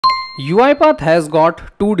UiPath has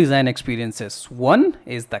got two design experiences. One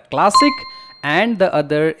is the classic and the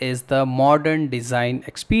other is the modern design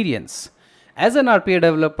experience. As an RPA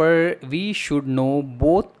developer, we should know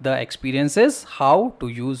both the experiences, how to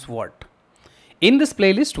use what. In this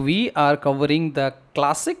playlist, we are covering the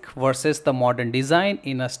classic versus the modern design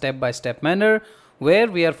in a step-by-step manner where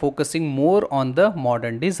we are focusing more on the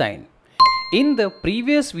modern design. In the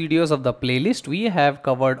previous videos of the playlist, we have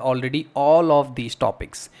covered already all of these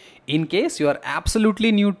topics. In case you are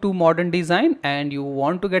absolutely new to modern design and you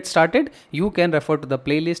want to get started, you can refer to the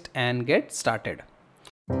playlist and get started.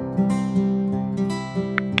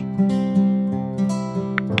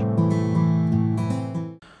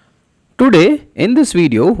 Today in this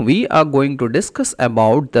video, we are going to discuss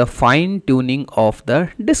about the fine tuning of the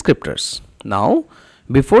descriptors. Now,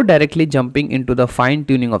 before directly jumping into the fine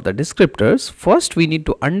tuning of the descriptors, first we need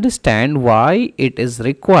to understand why it is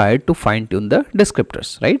required to fine tune the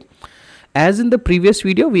descriptors, right? As in the previous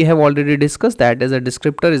video, we have already discussed that as a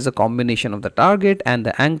descriptor is a combination of the target and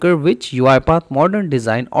the anchor which UiPath modern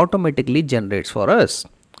design automatically generates for us.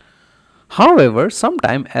 However,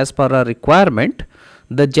 sometime as per our requirement,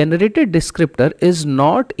 the generated descriptor is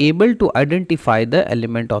not able to identify the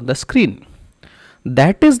element on the screen.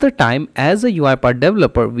 That is the time as a UiPath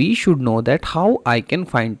developer, we should know that how I can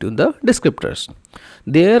fine tune the descriptors.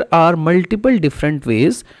 There are multiple different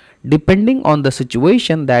ways depending on the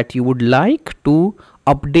situation that you would like to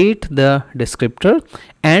update the descriptor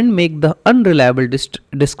and make the unreliable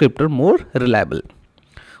descriptor more reliable.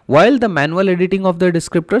 While the manual editing of the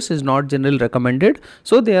descriptors is not generally recommended,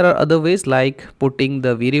 so there are other ways like putting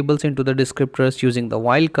the variables into the descriptors, using the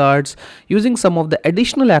wildcards, using some of the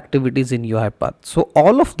additional activities in UiPath. So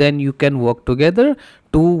all of them you can work together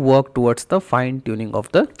to work towards the fine tuning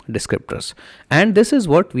of the descriptors. And this is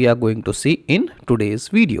what we are going to see in today's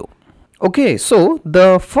video. Okay, so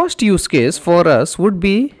the first use case for us would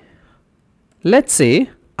be, let's say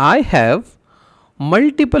I have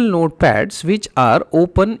multiple notepads which are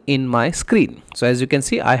open in my screen. So as you can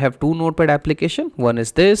see, I have two notepad application. One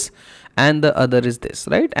is this and the other is this,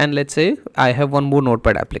 right? And let's say I have one more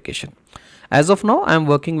notepad application. As of now, I'm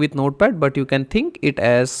working with notepad, but you can think it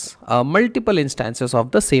as multiple instances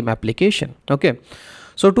of the same application. Okay.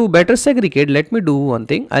 So to better segregate, let me do one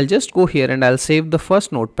thing. I'll just go here and I'll save the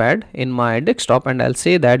first notepad in my desktop and I'll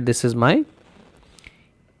say that this is my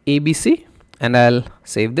ABC. And I'll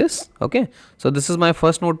save this. Okay, so this is my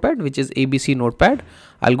first notepad, which is ABC notepad.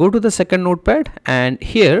 I'll go to the second notepad and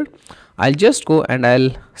here I'll just go and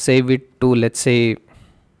I'll save it to, let's say,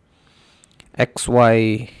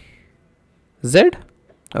 XYZ.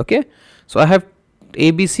 Okay, so I have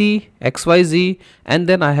ABC, XYZ, and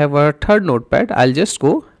then I have a third notepad. I'll just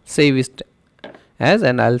go save it as,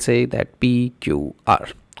 and I'll say that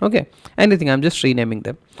PQR. Okay, anything, I'm just renaming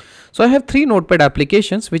them. So I have three notepad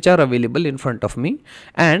applications which are available in front of me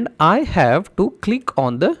and I have to click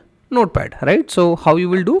on the notepad, right? So how you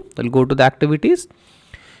will do, you'll go to the activities.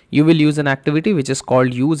 You will use an activity which is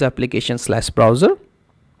called use application/browser.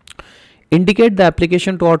 Indicate the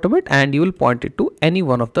application to automate and you will point it to any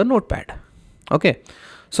one of the notepad. Okay.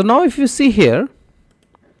 So now if you see here,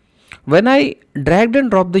 when I dragged and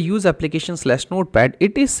dropped the use application/notepad,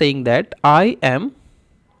 it is saying that I am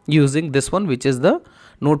using this one, which is the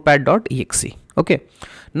notepad.exe. Okay,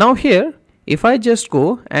 now here if I just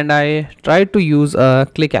go and I try to use a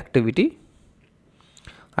click activity,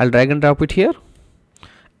 I'll drag and drop it here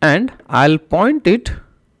and I'll point it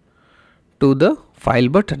to the file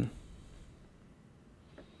button.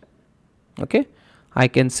 Okay, I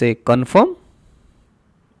can say confirm,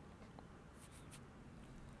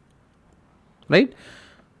 right?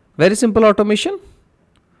 Very simple automation.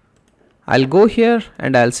 I'll go here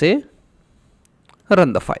and I'll say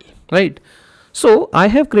run the file, right? So I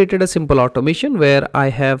have created a simple automation where I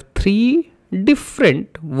have three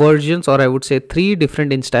different versions, or I would say three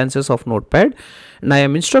different instances of notepad, and I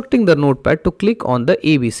am instructing the notepad to click on the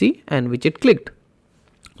ABC and which it clicked.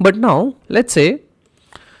 But now let's say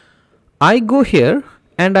I go here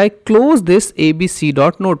and I close this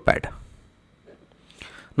abc.notepad.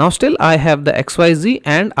 Now still I have the XYZ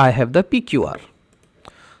and I have the PQR.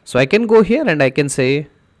 So I can go here and I can say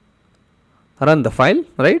run the file,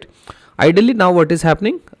 right? Ideally now what is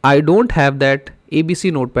happening, I don't have that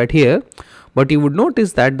ABC notepad here, but you would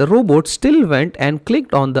notice that the robot still went and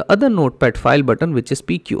clicked on the other notepad file button, which is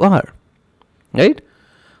PQR, right?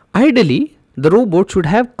 Ideally the robot should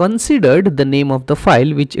have considered the name of the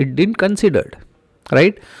file, which it didn't consider,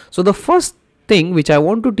 right? So the first thing which I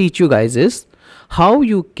want to teach you guys is how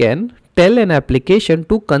you can tell an application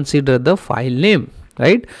to consider the file name,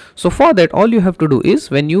 right? So for that, all you have to do is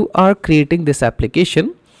when you are creating this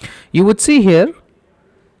application, you would see here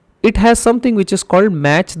it has something which is called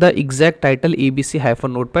match the exact title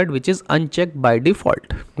abc-notepad, which is unchecked by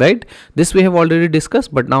default, right? This we have already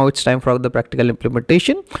discussed, but now it's time for the practical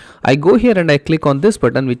implementation. I go here and I click on this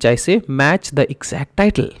button which I say match the exact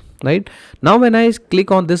title, right? Now when I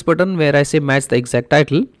click on this button where I say match the exact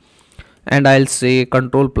title, and I'll say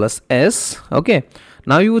Ctrl+S, okay,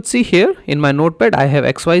 now you would see here in my notepad I have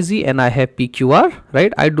XYZ and I have PQR,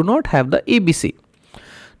 right? I do not have the ABC.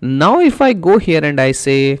 Now if I go here and I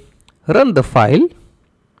say run the file,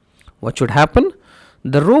 what should happen?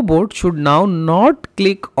 The robot should now not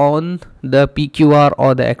click on the PQR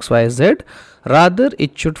or the XYZ, rather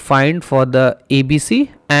it should find for the ABC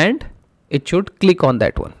and it should click on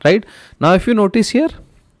that one, right? Now if you notice here,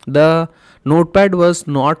 the notepad was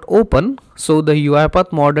not open, so the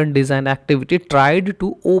UiPath modern design activity tried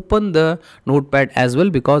to open the notepad as well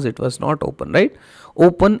because it was not open, right?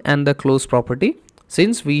 Open and the close property,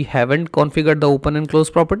 since we haven't configured the open and close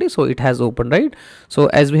property, so it has opened, right? So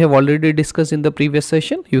as we have already discussed in the previous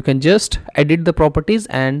session, you can just edit the properties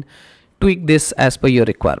and tweak this as per your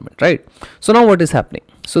requirement, right? So now what is happening?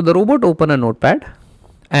 So the robot opened a notepad,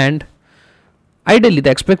 and ideally the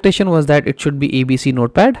expectation was that it should be ABC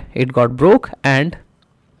notepad. It got broke and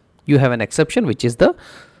you have an exception, which is the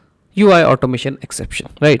UI automation exception,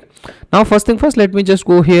 right? Now first thing first, let me just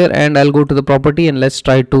go here and I'll go to the property and let's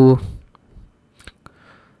try to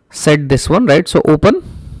set this one, right? So open,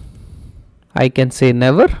 I can say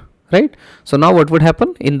never, right? So now what would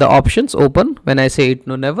happen in the options? Open, when I say it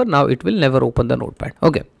no never, now it will never open the notepad.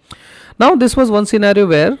 Okay, now this was one scenario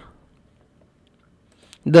where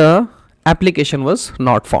the application was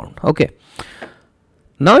not found. Okay,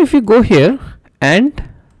 now if you go here and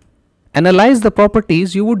analyze the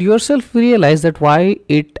properties, you would yourself realize that why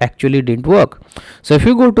it actually didn't work. So if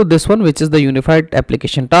you go to this one, which is the unified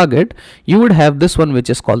application target, you would have this one which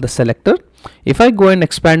is called the selector. If I go and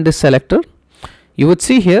expand this selector, you would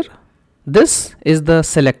see here this is the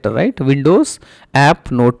selector, right? Windows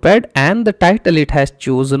app notepad, and the title it has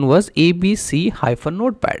chosen was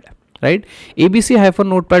ABC-notepad, right?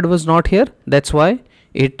 ABC-notepad was not here, that's why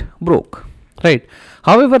it broke, right?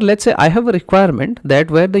 However, let's say I have a requirement that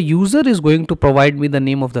where the user is going to provide me the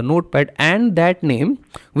name of the notepad, and that name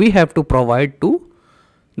we have to provide to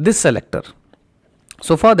this selector.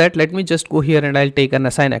 So for that, let me just go here and I'll take an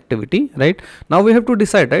assign activity, right? Now we have to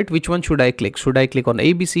decide, right, which one should I click? Should I click on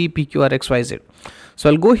ABC, PQR, XYZ? So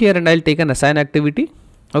I'll go here and I'll take an assign activity.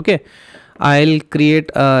 Okay, I'll create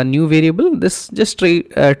a new variable. This just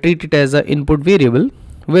treat it as an input variable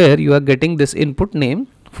where you are getting this input name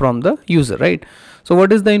from the user, right? So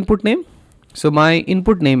what is the input name? So my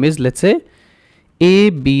input name is, let's say,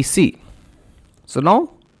 ABC. So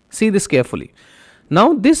now see this carefully.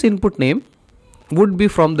 Now this input name would be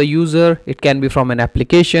from the user, it can be from an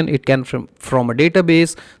application, it can from a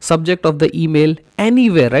database, subject of the email,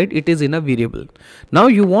 anywhere, right? It is in a variable. Now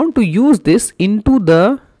you want to use this into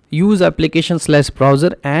the use application /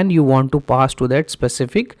 browser, and you want to pass to that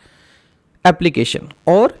specific application,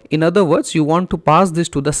 or in other words, you want to pass this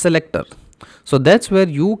to the selector. So that's where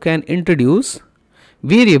you can introduce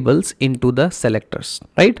variables into the selectors,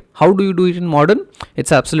 right? How do you do it in modern?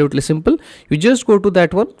 It's absolutely simple. You just go to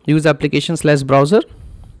that one, use application / browser,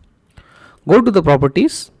 go to the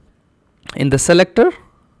properties, in the selector,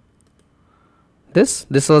 this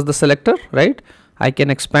was the selector, right? I can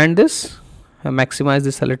expand this and maximize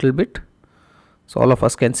this a little bit so all of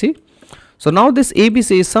us can see. So now this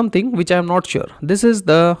ABC is something which I am not sure. This is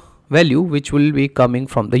the value which will be coming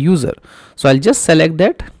from the user. So I'll just select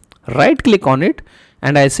that, right click on it,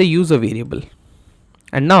 and I say use a variable.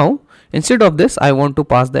 And now instead of this, I want to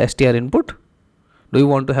pass the str input. Do you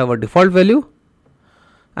want to have a default value?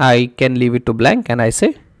 I can leave it to blank and I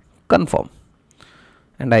say confirm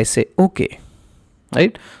and I say okay,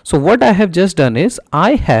 right? So what I have just done is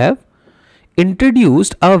I have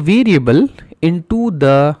introduced a variable into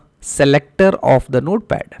the selector of the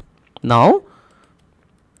notepad. Now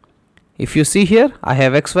if you see here, I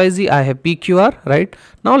have XYZ, I have PQR, right?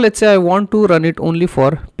 Now let's say I want to run it only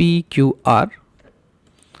for PQR.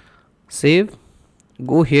 Save,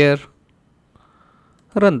 go here,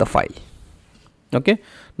 run the file. Okay,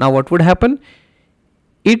 now what would happen?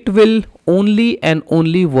 It will only and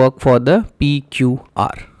only work for the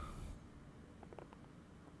PQR.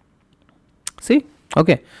 See,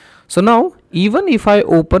 okay. So now even if I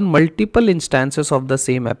open multiple instances of the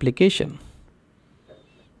same application,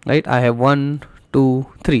 right, I have 1, 2,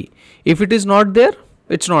 3. If it is not there,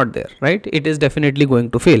 it's not there, right? It is definitely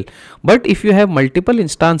going to fail. But if you have multiple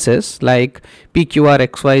instances like PQR,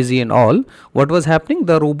 XYZ and all, what was happening?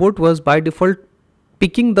 The robot was by default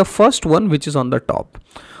picking the first one which is on the top.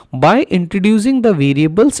 By introducing the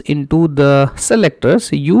variables into the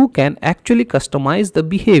selectors, you can actually customize the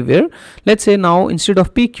behavior. Let's say now instead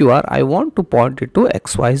of PQR, I want to point it to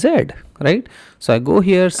XYZ, right? So I go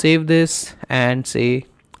here, save this and say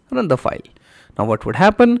run the file. Now what would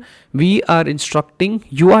happen? We are instructing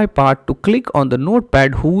UiPath to click on the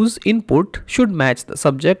notepad whose input should match the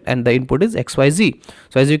subject, and the input is XYZ.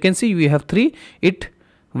 So as you can see, we have 3. It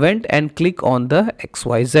went and click on the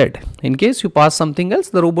XYZ. In case you pass something else,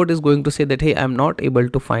 the robot is going to say that, hey, I'm not able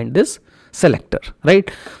to find this selector, right?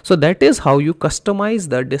 So that is how you customize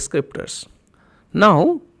the descriptors.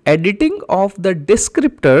 Now editing of the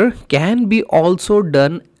descriptor can be also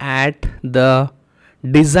done at the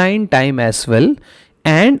design time as well,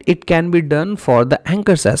 and it can be done for the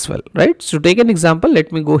anchors as well, right? So take an example.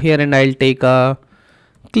 Let me go here and I'll take a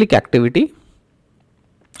click activity.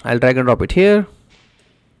 I'll drag and drop it here,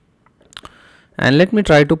 and let me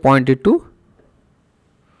try to point it to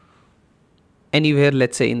anywhere,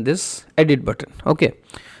 let's say in this edit button. Okay,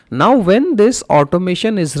 now when this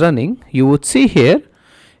automation is running, you would see here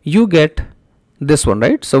you get this one,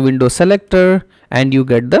 right? So Windows selector, and you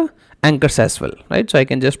get the anchors as well, right? So I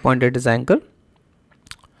can just point it as anchor.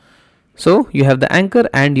 So you have the anchor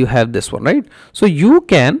and you have this one, right? So you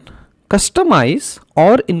can customize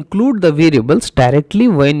or include the variables directly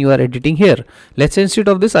when you are editing here. Let's say instead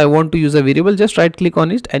of this, I want to use a variable, just right click on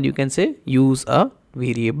it and you can say use a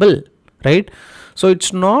variable, right? So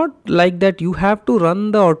it's not like that you have to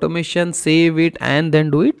run the automation, save it and then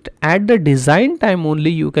do it. At the design time only,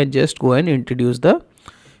 you can just go and introduce the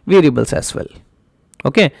variables as well.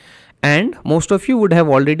 Okay, and most of you would have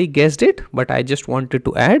already guessed it, but I just wanted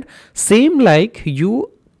to add, same like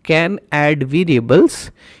you can add variables,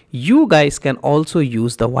 you guys can also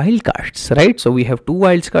use the wildcards, right? So we have 2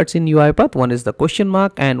 wildcards in UiPath, one is the question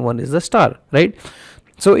mark and one is the star, right?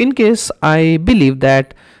 So in case I believe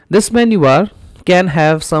that this menu bar can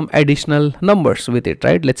have some additional numbers with it,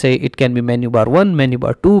 right? Let's say it can be menu bar 1, menu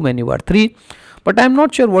bar 2, menu bar 3, but I'm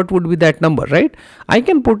not sure what would be that number, right? I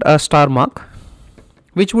can put a star mark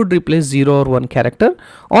which would replace 0 or 1 character,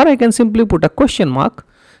 or I can simply put a question mark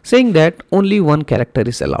saying that only 1 character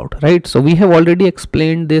is allowed, right? So we have already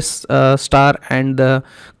explained this star and the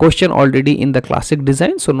question already in the classic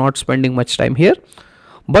design, so not spending much time here.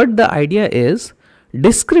 But the idea is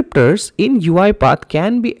descriptors in UiPath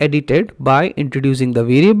can be edited by introducing the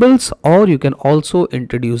variables, or you can also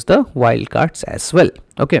introduce the wildcards as well.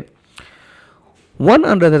 Okay. One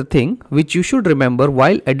another thing which you should remember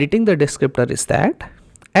while editing the descriptor is that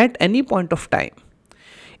at any point of time,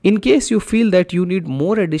 in case you feel that you need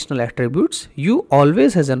more additional attributes, you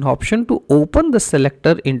always has an option to open the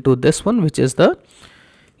selector into this one, which is the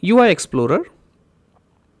UI Explorer.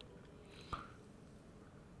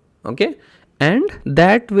 Okay, and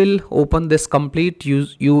that will open this complete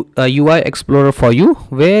UI Explorer for you,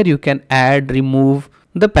 where you can add, remove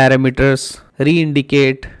the parameters,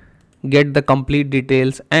 re-indicate, get the complete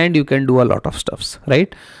details, and you can do a lot of stuffs,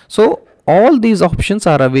 right? So all these options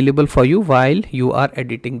are available for you while you are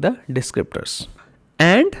editing the descriptors.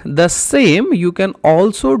 And the same you can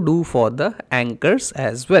also do for the anchors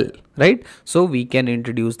as well, right? So we can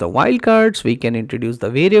introduce the wildcards, we can introduce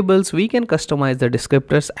the variables, we can customize the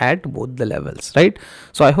descriptors at both the levels, right?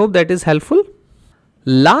 So I hope that is helpful.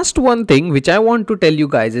 Last one thing which I want to tell you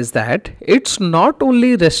guys is that it's not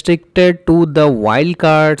only restricted to the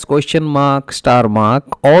wildcards, question mark, star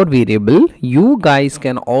mark or variable. You guys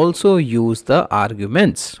can also use the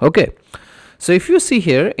arguments. Okay, so if you see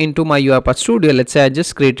here into my UiPath Studio, let's say I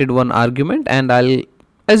just created one argument and I'll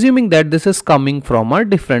assuming that this is coming from a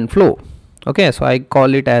different flow. Okay, so I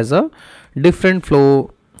call it as a different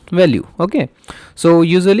flow value. Okay, so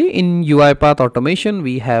usually in UiPath automation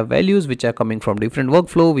we have values which are coming from different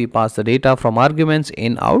workflow. We pass the data from arguments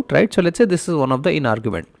in, out, right? So let's say this is one of the in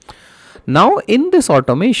argument. Now in this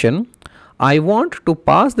automation I want to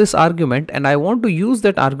pass this argument and I want to use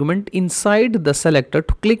that argument inside the selector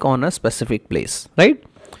to click on a specific place, right?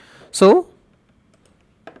 So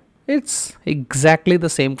it's exactly the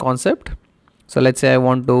same concept. So let's say I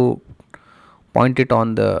want to point it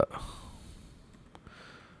on the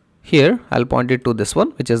here, I'll point it to this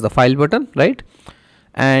one, which is the file button, right?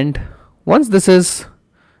 And once this is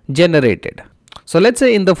generated, so let's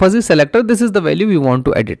say in the fuzzy selector, this is the value we want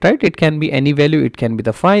to edit, right? It can be any value, it can be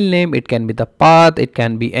the file name, it can be the path, it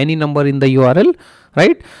can be any number in the URL,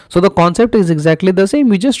 right? So the concept is exactly the same.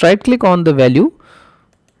 We just right click on the value,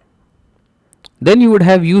 then you would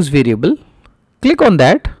have use variable, click on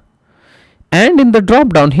that, and in the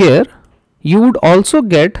drop down here you would also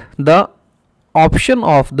get the option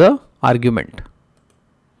of the argument.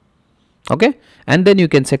 Okay, and then you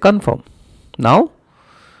can say confirm. Now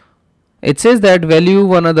It says that value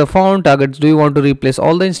one of the found targets. Do you want to replace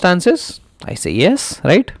all the instances? I say yes,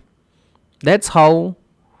 right? That's how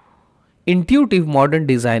intuitive modern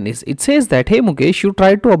design is. It says that, hey Mukesh, you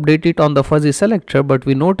tried to update it on the fuzzy selector, but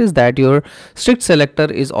we noticed that your strict selector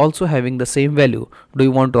is also having the same value. Do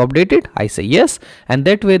you want to update it? I say yes, and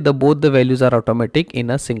that way both the values are automatic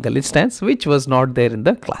in a single instance, which was not there in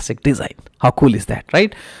the classic design. How cool is that,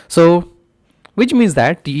 right? So which means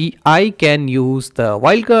that I can use the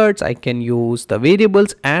wildcards, I can use the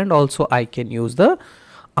variables, and also I can use the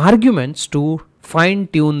arguments to fine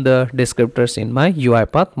tune the descriptors in my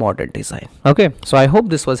UiPath modern design. Okay, so I hope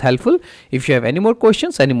this was helpful. If you have any more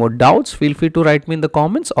questions, any more doubts, feel free to write me in the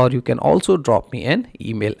comments, or you can also drop me an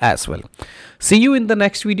email as well. See you in the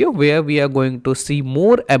next video, where we are going to see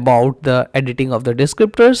more about the editing of the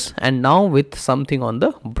descriptors, and now with something on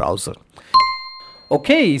the browser.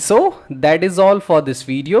 Okay, so that is all for this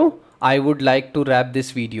video. I would like to wrap this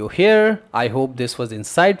video here. I hope this was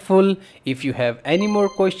insightful. If you have any more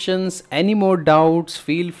questions, any more doubts,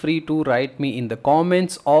 feel free to write me in the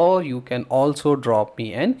comments, or you can also drop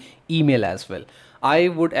me an email as well. I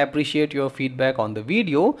would appreciate your feedback on the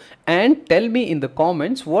video, and tell me in the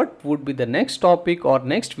comments what would be the next topic or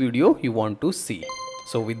next video you want to see.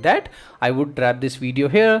 So with that, I would wrap this video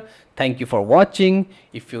here. Thank you for watching.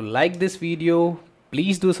 If you like this video,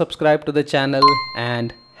 please do subscribe to the channel,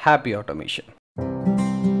 and happy automation.